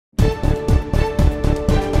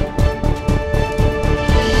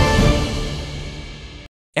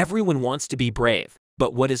Everyone wants to be brave,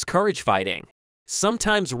 but what is courage fighting?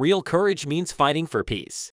 Sometimes real courage means fighting for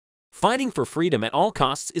peace. Fighting for freedom at all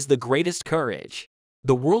costs is the greatest courage.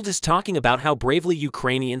 The world is talking about how bravely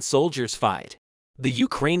Ukrainian soldiers fight. The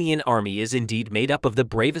Ukrainian army is indeed made up of the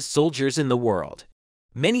bravest soldiers in the world.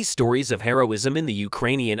 Many stories of heroism in the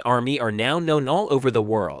Ukrainian army are now known all over the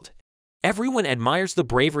world. Everyone admires the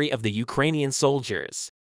bravery of the Ukrainian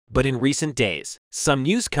soldiers. But in recent days, some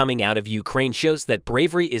news coming out of Ukraine shows that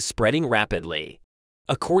bravery is spreading rapidly.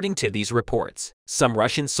 According to these reports, some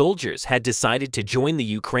Russian soldiers had decided to join the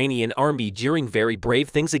Ukrainian army during very brave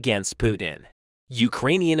things against Putin.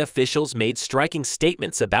 Ukrainian officials made striking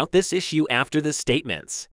statements about this issue after the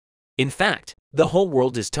statements. In fact, the whole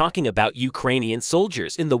world is talking about Ukrainian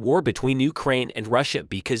soldiers in the war between Ukraine and Russia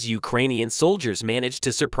because Ukrainian soldiers managed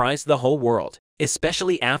to surprise the whole world,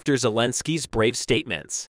 especially after Zelensky's brave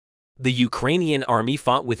statements. The Ukrainian army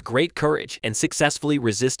fought with great courage and successfully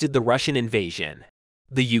resisted the Russian invasion.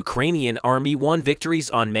 The Ukrainian army won victories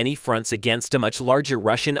on many fronts against a much larger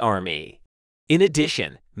Russian army. In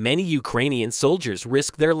addition, many Ukrainian soldiers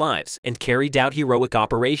risked their lives and carried out heroic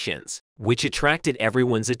operations, which attracted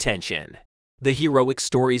everyone's attention. The heroic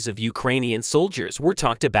stories of Ukrainian soldiers were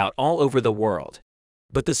talked about all over the world.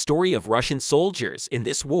 But the story of Russian soldiers in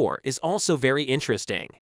this war is also very interesting.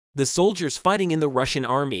 The soldiers fighting in the Russian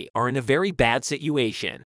army are in a very bad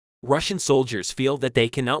situation. Russian soldiers feel that they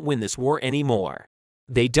cannot win this war anymore.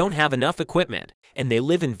 They don't have enough equipment, and they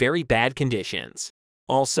live in very bad conditions.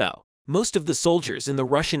 Also, most of the soldiers in the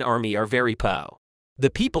Russian army are very poor. The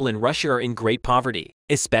people in Russia are in great poverty,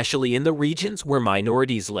 especially in the regions where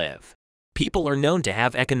minorities live. People are known to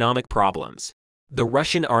have economic problems. The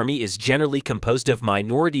Russian army is generally composed of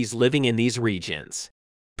minorities living in these regions.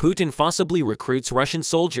 Putin forcibly recruits Russian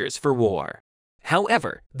soldiers for war.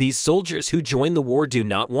 However, these soldiers who join the war do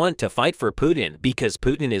not want to fight for Putin because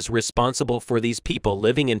Putin is responsible for these people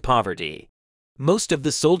living in poverty. Most of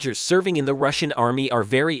the soldiers serving in the Russian army are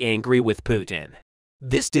very angry with Putin.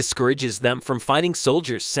 This discourages them from fighting.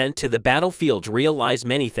 Soldiers sent to the battlefield realize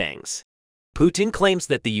many things. Putin claims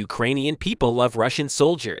that the Ukrainian people love Russian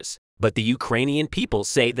soldiers, but the Ukrainian people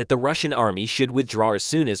say that the Russian army should withdraw as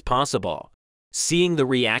soon as possible. Seeing the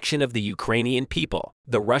reaction of the Ukrainian people,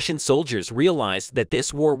 the Russian soldiers realized that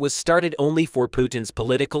this war was started only for Putin's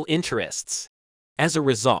political interests. As a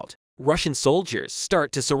result, Russian soldiers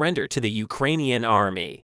start to surrender to the Ukrainian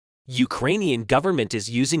army. Ukrainian government is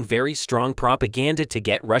using very strong propaganda to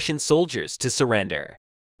get Russian soldiers to surrender.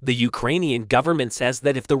 The Ukrainian government says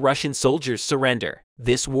that if the Russian soldiers surrender,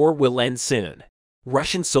 this war will end soon.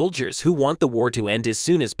 Russian soldiers who want the war to end as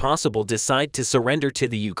soon as possible decide to surrender to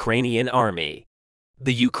the Ukrainian army.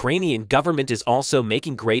 The Ukrainian government is also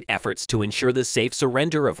making great efforts to ensure the safe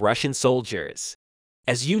surrender of Russian soldiers.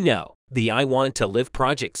 As you know, the I Want to Live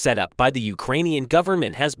project set up by the Ukrainian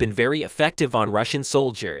government has been very effective on Russian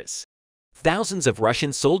soldiers. Thousands of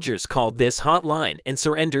Russian soldiers called this hotline and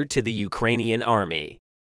surrendered to the Ukrainian army.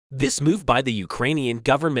 This move by the Ukrainian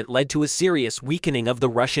government led to a serious weakening of the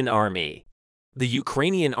Russian army. The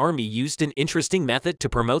Ukrainian army used an interesting method to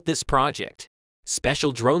promote this project.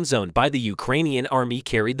 Special drones owned by the Ukrainian army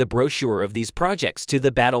carried the brochure of these projects to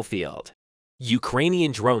the battlefield.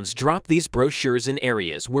 Ukrainian drones dropped these brochures in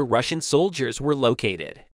areas where Russian soldiers were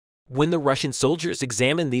located. When the Russian soldiers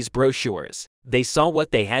examined these brochures, they saw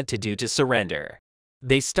what they had to do to surrender.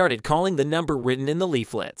 They started calling the number written in the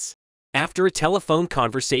leaflets. After a telephone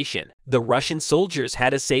conversation, the Russian soldiers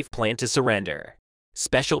had a safe plan to surrender.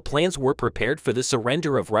 Special plans were prepared for the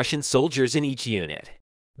surrender of Russian soldiers in each unit.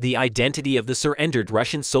 The identity of the surrendered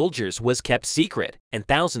Russian soldiers was kept secret, and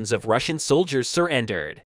thousands of Russian soldiers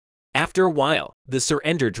surrendered. After a while, the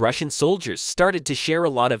surrendered Russian soldiers started to share a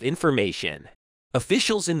lot of information.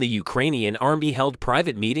 Officials in the Ukrainian army held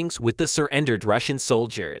private meetings with the surrendered Russian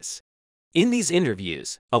soldiers. In these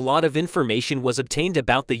interviews, a lot of information was obtained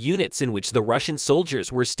about the units in which the Russian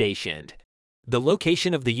soldiers were stationed, the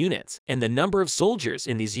location of the units, and the number of soldiers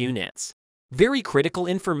in these units. Very critical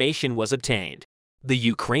information was obtained. The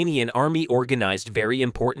Ukrainian army organized very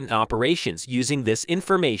important operations using this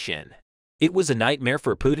information. It was a nightmare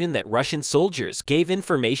for Putin that Russian soldiers gave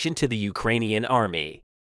information to the Ukrainian army.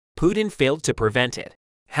 Putin failed to prevent it.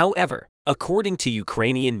 However, according to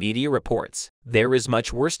Ukrainian media reports, there is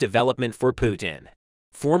much worse development for Putin.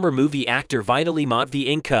 Former movie actor Vitaly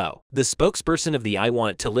Matvienko, the spokesperson of the I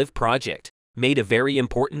Want to Live project, made a very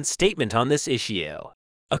important statement on this issue.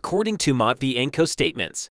 According to Matvienko's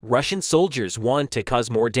statements, Russian soldiers want to cause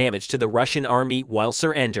more damage to the Russian army while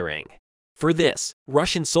surrendering. For this,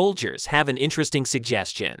 Russian soldiers have an interesting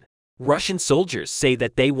suggestion. Russian soldiers say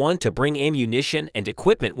that they want to bring ammunition and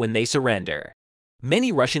equipment when they surrender.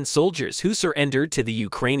 Many Russian soldiers who surrendered to the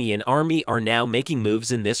Ukrainian army are now making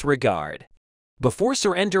moves in this regard. Before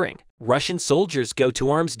surrendering, Russian soldiers go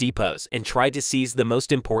to arms depots and try to seize the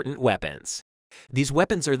most important weapons. These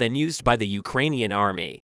weapons are then used by the Ukrainian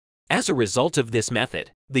army. As a result of this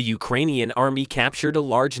method, the Ukrainian army captured a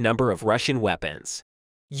large number of Russian weapons.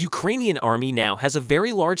 Ukrainian army now has a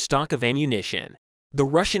very large stock of ammunition. The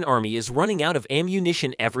Russian army is running out of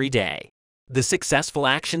ammunition every day. The successful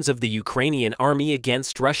actions of the Ukrainian army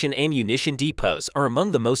against Russian ammunition depots are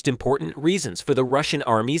among the most important reasons for the Russian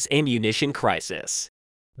army's ammunition crisis.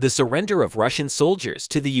 The surrender of Russian soldiers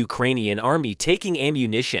to the Ukrainian army taking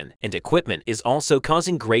ammunition and equipment is also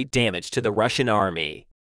causing great damage to the Russian army.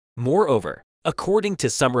 Moreover, according to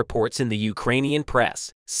some reports in the Ukrainian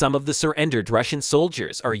press, some of the surrendered Russian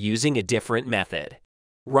soldiers are using a different method.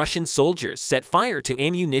 Russian soldiers set fire to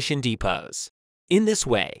ammunition depots. In this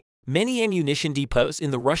way, many ammunition depots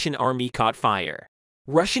in the Russian army caught fire.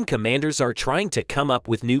 Russian commanders are trying to come up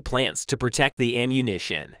with new plans to protect the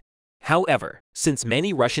ammunition. However, since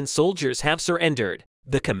many Russian soldiers have surrendered,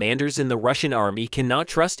 the commanders in the Russian army cannot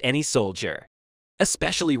trust any soldier.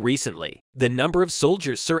 Especially recently, the number of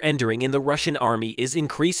soldiers surrendering in the Russian army is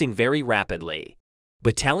increasing very rapidly.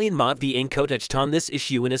 Battalion Matvienko touched on this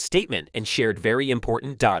issue in a statement and shared very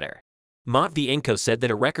important data. Matvienko said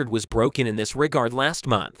that a record was broken in this regard last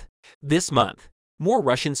month. This month, more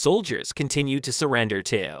Russian soldiers continue to surrender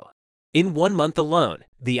too. In 1 month alone,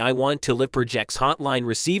 the I Want to Live Project's hotline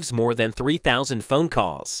receives more than 3,000 phone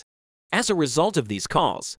calls. As a result of these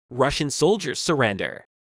calls, Russian soldiers surrender.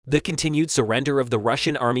 The continued surrender of the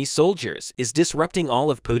Russian army soldiers is disrupting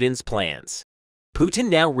all of Putin's plans. Putin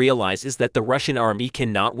now realizes that the Russian army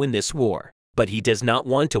cannot win this war, but he does not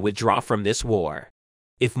want to withdraw from this war.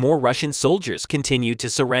 If more Russian soldiers continue to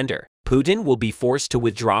surrender, Putin will be forced to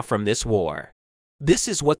withdraw from this war. This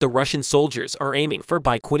is what the Russian soldiers are aiming for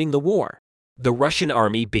by quitting the war. The Russian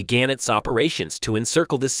army began its operations to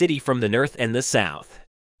encircle the city from the north and the south.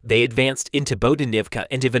 They advanced into Bohdunivka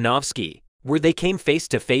and Ivanovsky, where they came face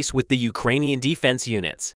to face with the Ukrainian defense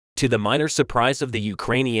units, to the minor surprise of the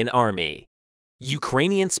Ukrainian army.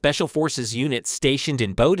 Ukrainian Special Forces units stationed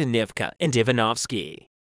in Bohdunivka and Ivanovsky.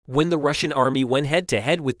 When the Russian army went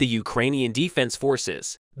head-to-head with the Ukrainian defense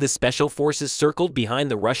forces, the Special Forces circled behind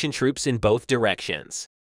the Russian troops in both directions.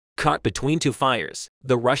 Caught between two fires,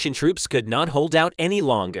 the Russian troops could not hold out any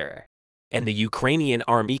longer. And the Ukrainian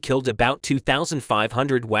army killed about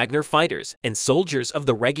 2,500 Wagner fighters and soldiers of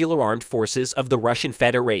the regular armed forces of the Russian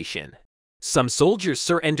Federation. Some soldiers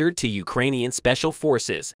surrendered to Ukrainian special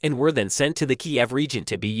forces and were then sent to the Kiev region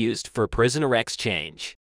to be used for prisoner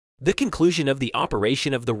exchange. The conclusion of the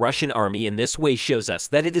operation of the Russian army in this way shows us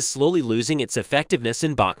that it is slowly losing its effectiveness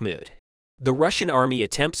in Bakhmut. The Russian army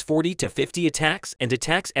attempts 40 to 50 attacks and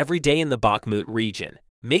attacks every day in the Bakhmut region,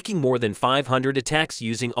 making more than 500 attacks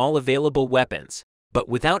using all available weapons, but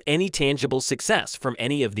without any tangible success from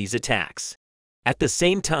any of these attacks. At the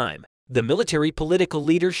same time, the military-political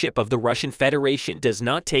leadership of the Russian Federation does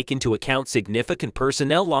not take into account significant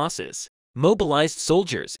personnel losses. Mobilized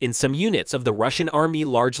soldiers in some units of the Russian army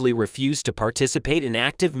largely refuse to participate in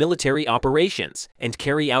active military operations and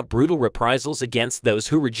carry out brutal reprisals against those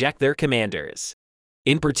who reject their commanders.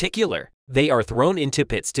 In particular, they are thrown into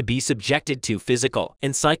pits to be subjected to physical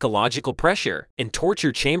and psychological pressure, and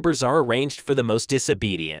torture chambers are arranged for the most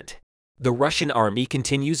disobedient. The Russian army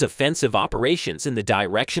continues offensive operations in the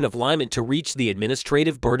direction of Lyman to reach the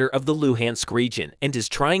administrative border of the Luhansk region and is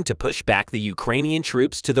trying to push back the Ukrainian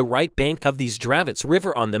troops to the right bank of the Zdravets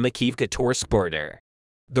River on the Makivka-Torsk border.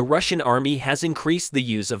 The Russian army has increased the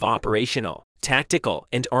use of operational, tactical,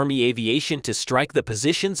 and army aviation to strike the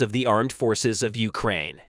positions of the armed forces of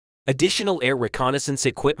Ukraine. Additional air reconnaissance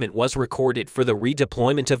equipment was recorded for the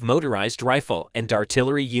redeployment of motorized rifle and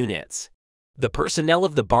artillery units. The personnel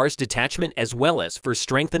of the Bars detachment as well as for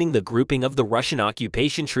strengthening the grouping of the Russian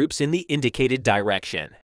occupation troops in the indicated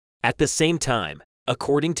direction. At the same time,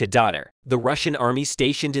 according to Dodder, the Russian army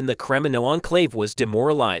stationed in the Kremenno enclave was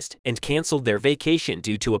demoralized and cancelled their vacation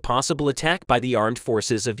due to a possible attack by the armed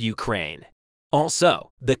forces of Ukraine.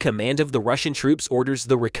 Also, the command of the Russian troops orders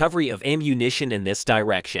the recovery of ammunition in this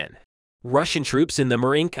direction. Russian troops in the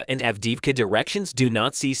Marinka and Avdiivka directions do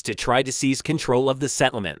not cease to try to seize control of the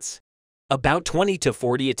settlements. About 20 to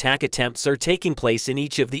 40 attack attempts are taking place in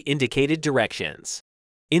each of the indicated directions.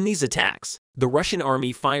 In these attacks, the Russian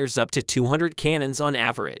army fires up to 200 cannons on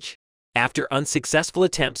average. After unsuccessful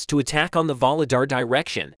attempts to attack on the Volodar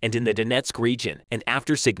direction and in the Donetsk region, and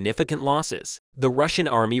after significant losses, the Russian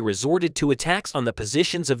army resorted to attacks on the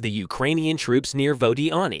positions of the Ukrainian troops near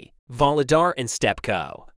Vodiany, Volodar and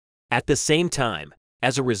Stepko. At the same time,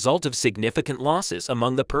 as a result of significant losses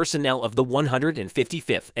among the personnel of the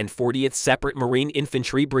 155th and 40th Separate Marine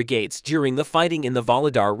Infantry Brigades during the fighting in the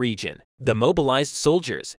Volodar region. The mobilized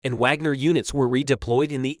soldiers and Wagner units were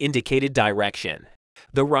redeployed in the indicated direction.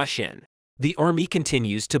 The army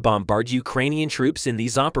continues to bombard Ukrainian troops in the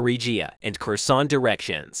Zaporizhia and Kherson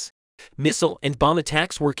directions. Missile and bomb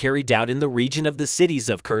attacks were carried out in the region of the cities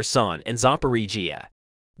of Kherson and Zaporizhia.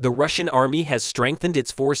 The Russian army has strengthened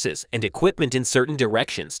its forces and equipment in certain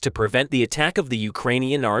directions to prevent the attack of the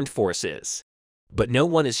Ukrainian armed forces. But no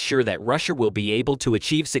one is sure that Russia will be able to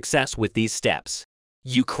achieve success with these steps.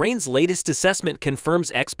 Ukraine's latest assessment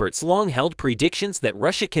confirms experts' long-held predictions that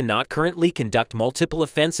Russia cannot currently conduct multiple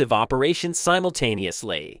offensive operations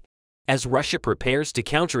simultaneously. As Russia prepares to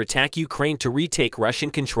counterattack Ukraine to retake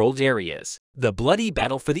Russian-controlled areas, the bloody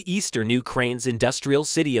battle for the eastern Ukraine's industrial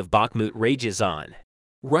city of Bakhmut rages on.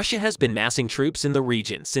 Russia has been massing troops in the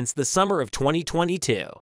region since the summer of 2022.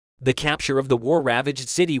 The capture of the war-ravaged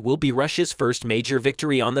city will be Russia's first major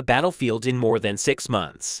victory on the battlefield in more than 6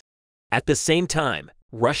 months. At the same time,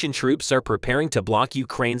 Russian troops are preparing to block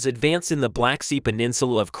Ukraine's advance in the Black Sea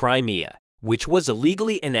Peninsula of Crimea, which was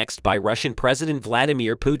illegally annexed by Russian President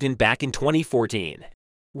Vladimir Putin back in 2014.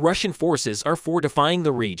 Russian forces are fortifying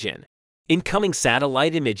the region. Incoming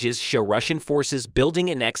satellite images show Russian forces building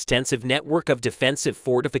an extensive network of defensive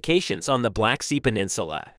fortifications on the Black Sea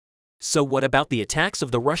Peninsula. So what about the attacks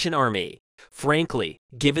of the Russian army? Frankly,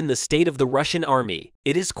 given the state of the Russian army,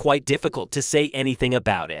 it is quite difficult to say anything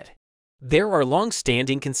about it. There are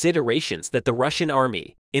long-standing considerations that the Russian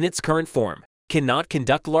army, in its current form, cannot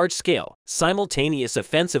conduct large-scale, simultaneous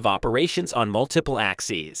offensive operations on multiple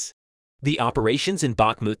axes. The operations in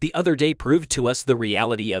Bakhmut the other day proved to us the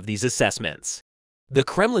reality of these assessments. The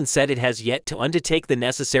Kremlin said it has yet to undertake the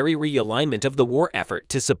necessary realignment of the war effort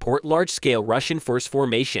to support large-scale Russian force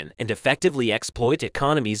formation and effectively exploit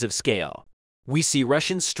economies of scale. We see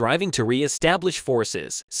Russians striving to re-establish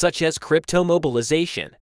forces, such as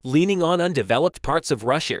crypto-mobilization, leaning on undeveloped parts of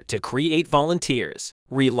Russia to create volunteers,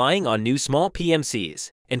 relying on new small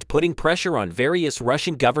PMCs, and putting pressure on various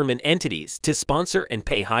Russian government entities to sponsor and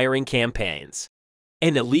pay hiring campaigns.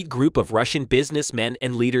 An elite group of Russian businessmen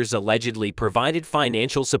and leaders allegedly provided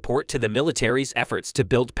financial support to the military's efforts to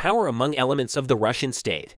build power among elements of the Russian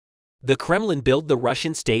state. The Kremlin billed the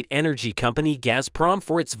Russian state energy company Gazprom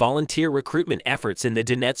for its volunteer recruitment efforts in the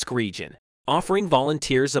Donetsk region, offering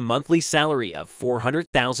volunteers a monthly salary of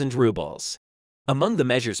 400,000 rubles. Among the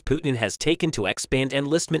measures Putin has taken to expand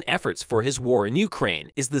enlistment efforts for his war in Ukraine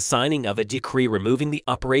is the signing of a decree removing the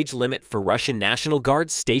upper age limit for Russian National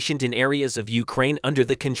Guards stationed in areas of Ukraine under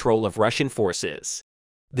the control of Russian forces.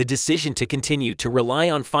 The decision to continue to rely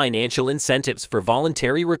on financial incentives for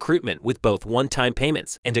voluntary recruitment with both one-time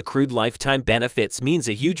payments and accrued lifetime benefits means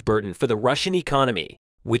a huge burden for the Russian economy,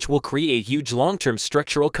 which will create huge long-term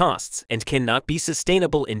structural costs and cannot be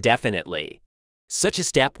sustainable indefinitely. Such a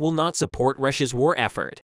step will not support Russia's war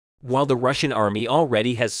effort. While the Russian army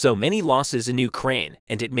already has so many losses in Ukraine,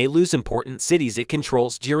 and it may lose important cities it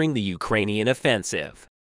controls during the Ukrainian offensive.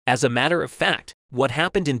 As a matter of fact, what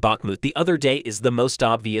happened in Bakhmut the other day is the most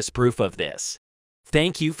obvious proof of this.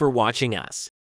 Thank you for watching us.